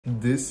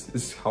This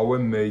is how I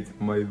made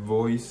my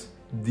voice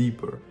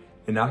deeper,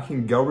 and I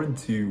can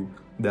guarantee you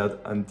that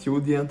until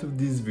the end of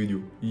this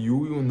video you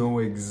will know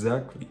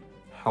exactly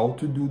how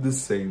to do the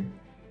same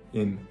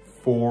in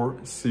 4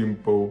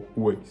 simple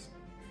ways.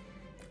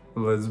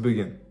 Let's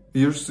begin.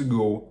 Years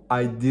ago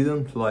I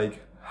didn't like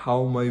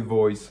how my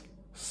voice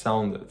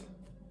sounded.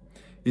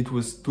 It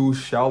was too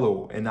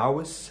shallow and I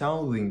was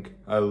sounding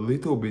a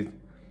little bit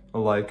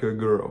like a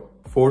girl.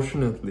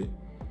 Fortunately,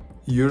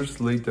 years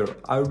later,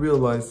 I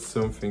realized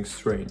something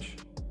strange.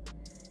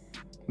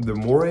 The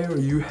more air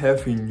you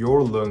have in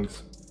your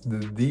lungs, the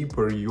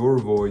deeper your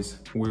voice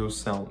will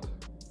sound.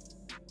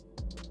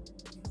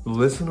 The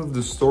lesson of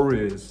the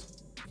story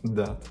is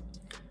that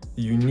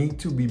you need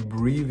to be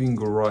breathing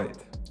right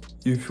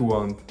if you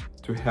want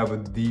to have a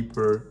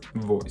deeper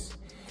voice.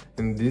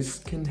 And this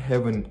can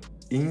have an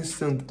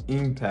instant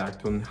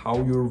impact on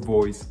how your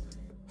voice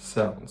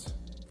sounds.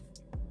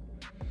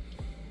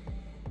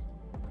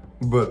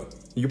 But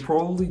you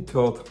probably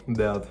thought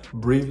that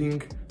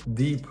breathing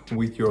deep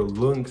with your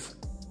lungs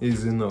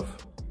is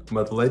enough.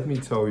 But let me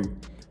tell you,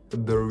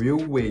 the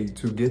real way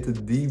to get a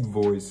deep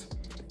voice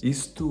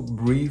is to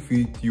breathe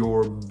with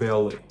your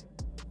belly.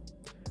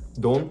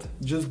 Don't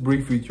just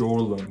breathe with your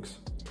lungs.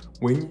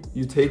 When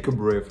you take a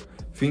breath,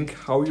 think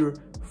how you're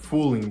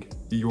filling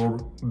your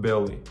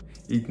belly.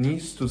 It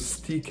needs to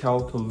stick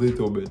out a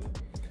little bit.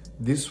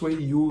 This way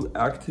you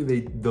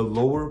activate the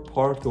lower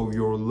part of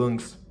your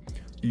lungs.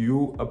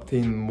 You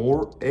obtain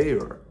more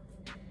air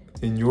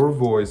and your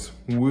voice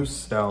will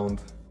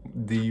sound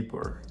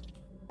deeper.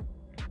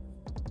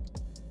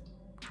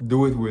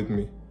 Do it with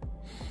me.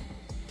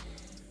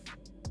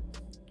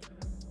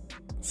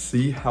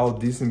 See how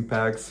this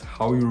impacts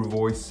how your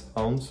voice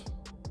sounds?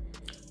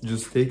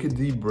 Just take a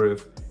deep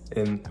breath,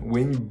 and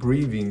when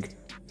breathing,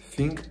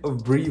 think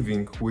of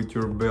breathing with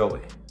your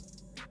belly.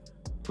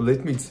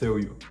 Let me tell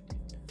you,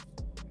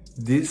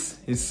 this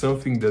is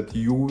something that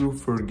you will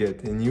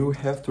forget and you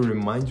have to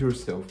remind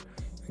yourself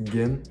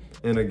again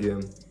and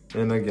again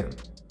and again.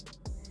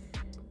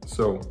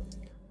 So,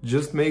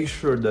 just make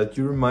sure that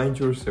you remind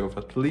yourself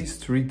at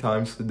least 3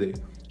 times a day,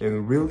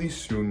 and really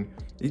soon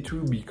it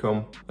will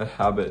become a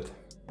habit.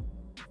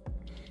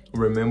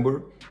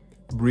 Remember,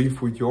 breathe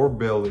with your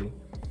belly,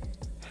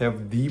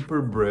 have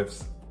deeper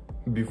breaths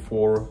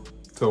before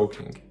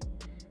talking.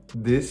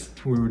 This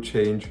will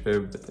change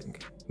everything.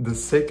 The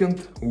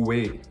second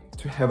way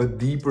to have a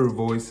deeper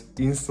voice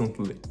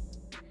instantly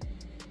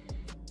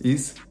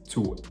is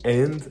to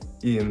end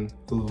in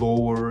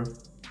lower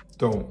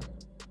tone.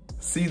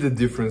 See the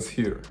difference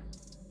here.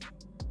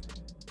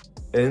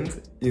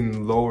 End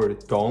in lower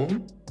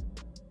tone,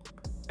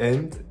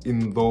 end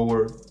in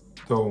lower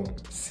tone.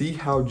 See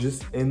how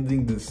just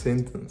ending the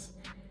sentence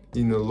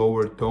in a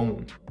lower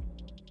tone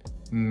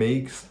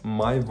makes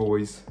my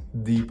voice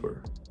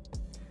deeper.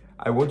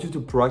 I want you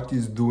to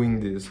practice doing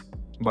this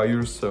by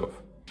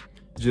yourself.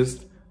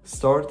 Just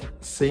start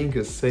saying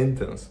a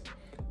sentence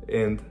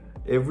and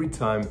every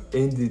time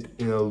end it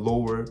in a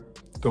lower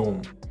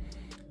tone.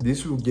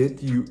 This will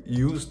get you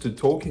used to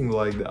talking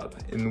like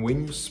that, and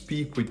when you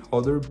speak with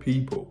other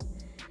people,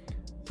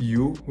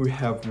 you will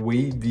have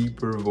way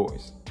deeper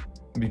voice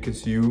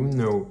because you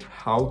know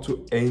how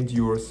to end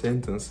your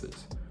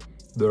sentences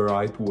the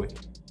right way.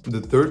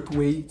 The third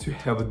way to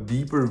have a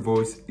deeper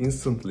voice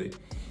instantly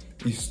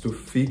is to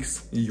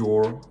fix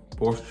your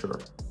posture.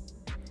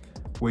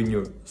 When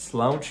you're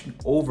slouching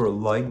over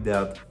like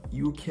that,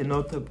 you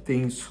cannot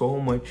obtain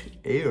so much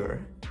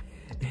air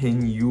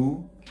and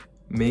you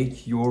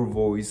make your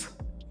voice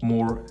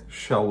more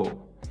shallow.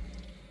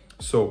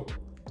 So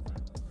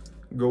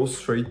go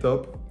straight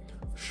up,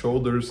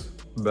 shoulders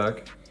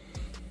back,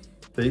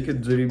 take a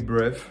deep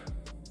breath,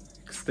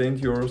 extend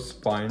your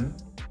spine.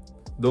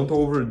 Don't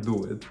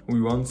overdo it,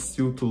 we want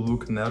still to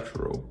look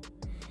natural.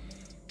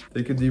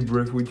 Take a deep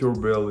breath with your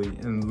belly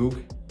and look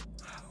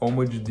how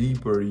much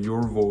deeper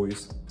your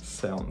voice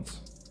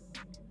sounds.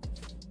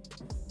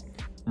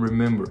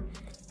 Remember,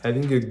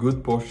 having a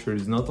good posture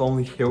is not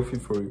only healthy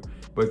for you,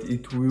 but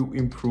it will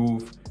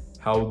improve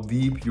how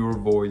deep your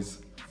voice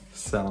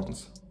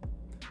sounds.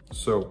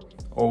 So,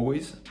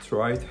 always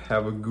try to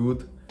have a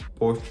good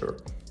posture,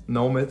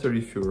 no matter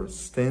if you're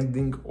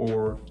standing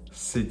or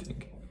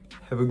sitting.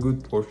 Have a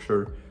good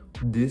posture.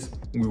 This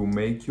will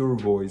make your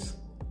voice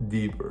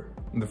deeper.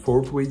 The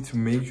fourth way to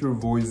make your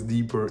voice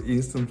deeper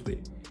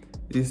instantly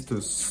is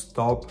to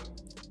stop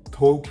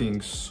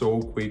talking so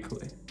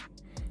quickly.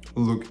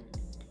 Look,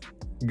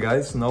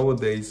 guys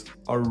nowadays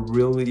are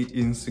really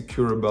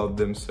insecure about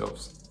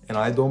themselves, and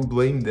I don't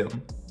blame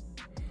them.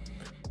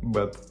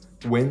 But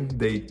when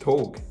they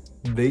talk,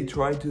 they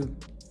try to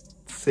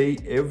say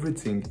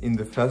everything in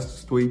the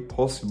fastest way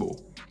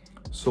possible,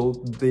 so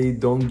they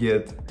don't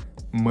get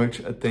much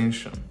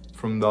attention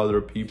from the other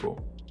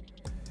people.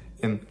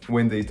 And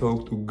when they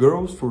talk to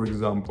girls, for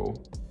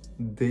example,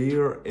 they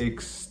are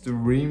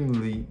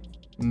extremely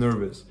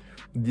nervous.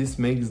 This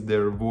makes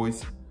their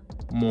voice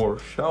more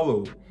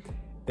shallow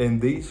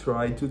and they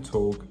try to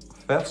talk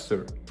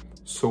faster.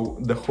 So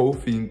the whole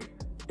thing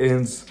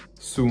ends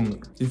sooner.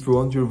 If you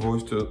want your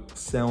voice to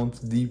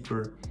sound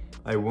deeper,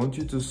 I want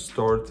you to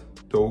start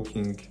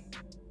talking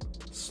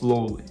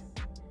slowly.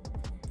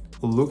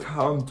 Look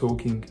how I'm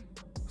talking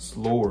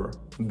slower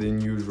than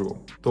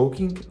usual.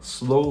 Talking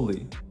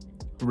slowly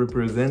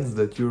represents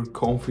that you're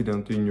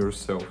confident in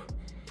yourself.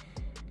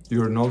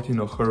 You're not in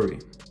a hurry.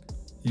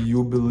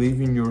 You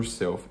believe in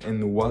yourself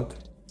and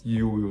what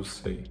you will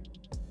say.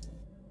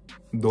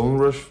 Don't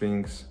rush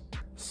things.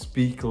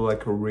 Speak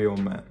like a real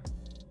man.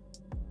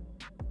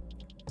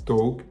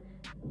 Talk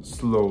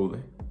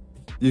slowly.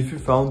 If you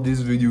found this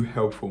video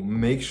helpful,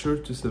 make sure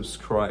to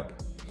subscribe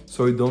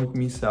so you don't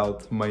miss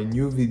out my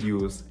new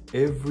videos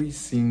every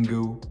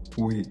single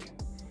week.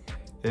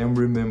 And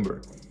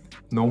remember,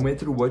 no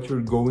matter what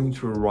you're going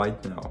through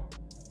right now,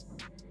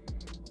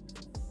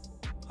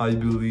 I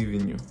believe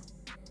in you.